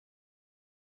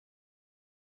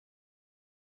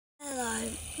Hello,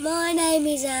 my name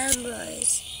is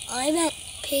Ambrose. I'm at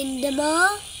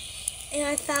Pindamar and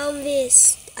I found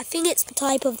this. I think it's the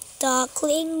type of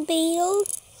darkling beetle.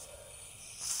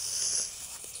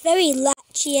 Very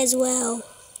latchy as well.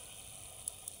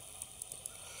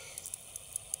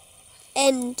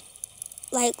 And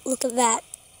like, look at that.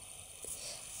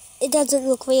 It doesn't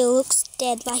look real, it looks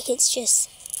dead, like it's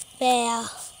just there.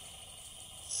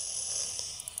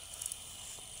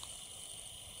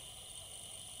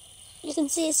 You can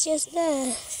see it's just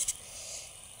there.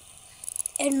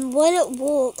 And when it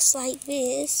walks like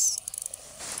this,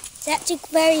 it's actually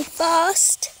very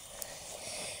fast.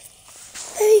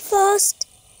 Very fast.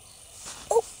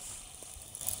 Oh.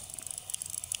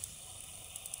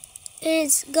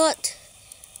 It's got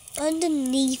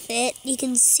underneath it, you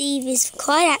can see this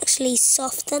quite actually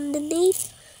soft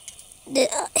underneath.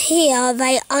 Here,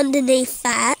 right underneath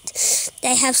that,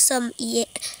 they have some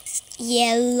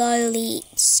yellowy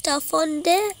stuff on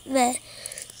there.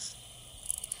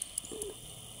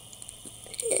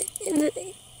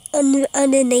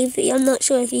 Underneath it, I'm not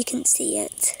sure if you can see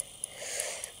it.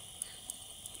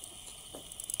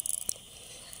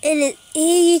 And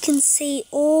here you can see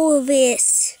all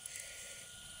this,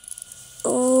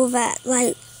 all that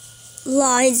like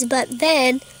lines, but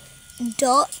then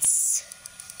dots,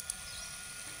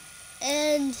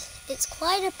 and it's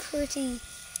quite a pretty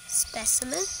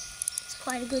specimen. It's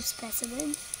quite a good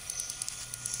specimen.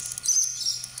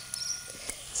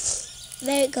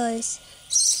 There it goes.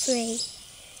 It's free.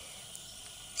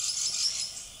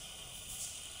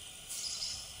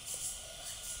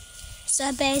 So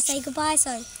I better say goodbye,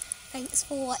 so thanks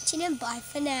for watching and bye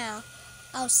for now.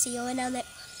 I'll see you in our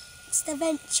next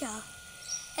adventure.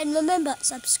 And remember,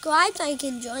 subscribe so you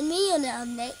can join me on our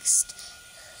next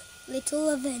little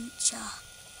adventure.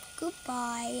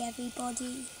 Goodbye,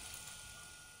 everybody.